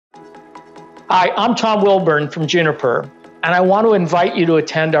Hi, I'm Tom Wilburn from Juniper, and I want to invite you to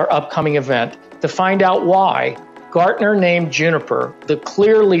attend our upcoming event to find out why Gartner named Juniper the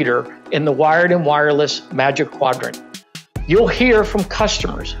clear leader in the wired and wireless Magic Quadrant. You'll hear from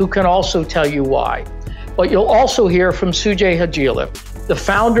customers who can also tell you why, but you'll also hear from Sujay Hajila, the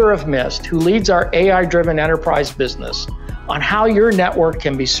founder of Mist, who leads our AI-driven enterprise business, on how your network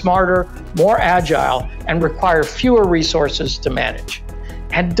can be smarter, more agile, and require fewer resources to manage.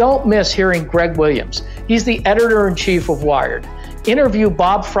 And don't miss hearing Greg Williams. He's the editor-in-chief of Wired. Interview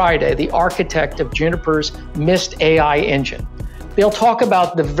Bob Friday, the architect of Juniper's Mist AI engine. They'll talk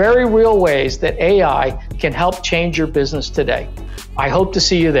about the very real ways that AI can help change your business today. I hope to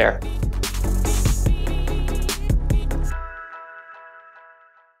see you there.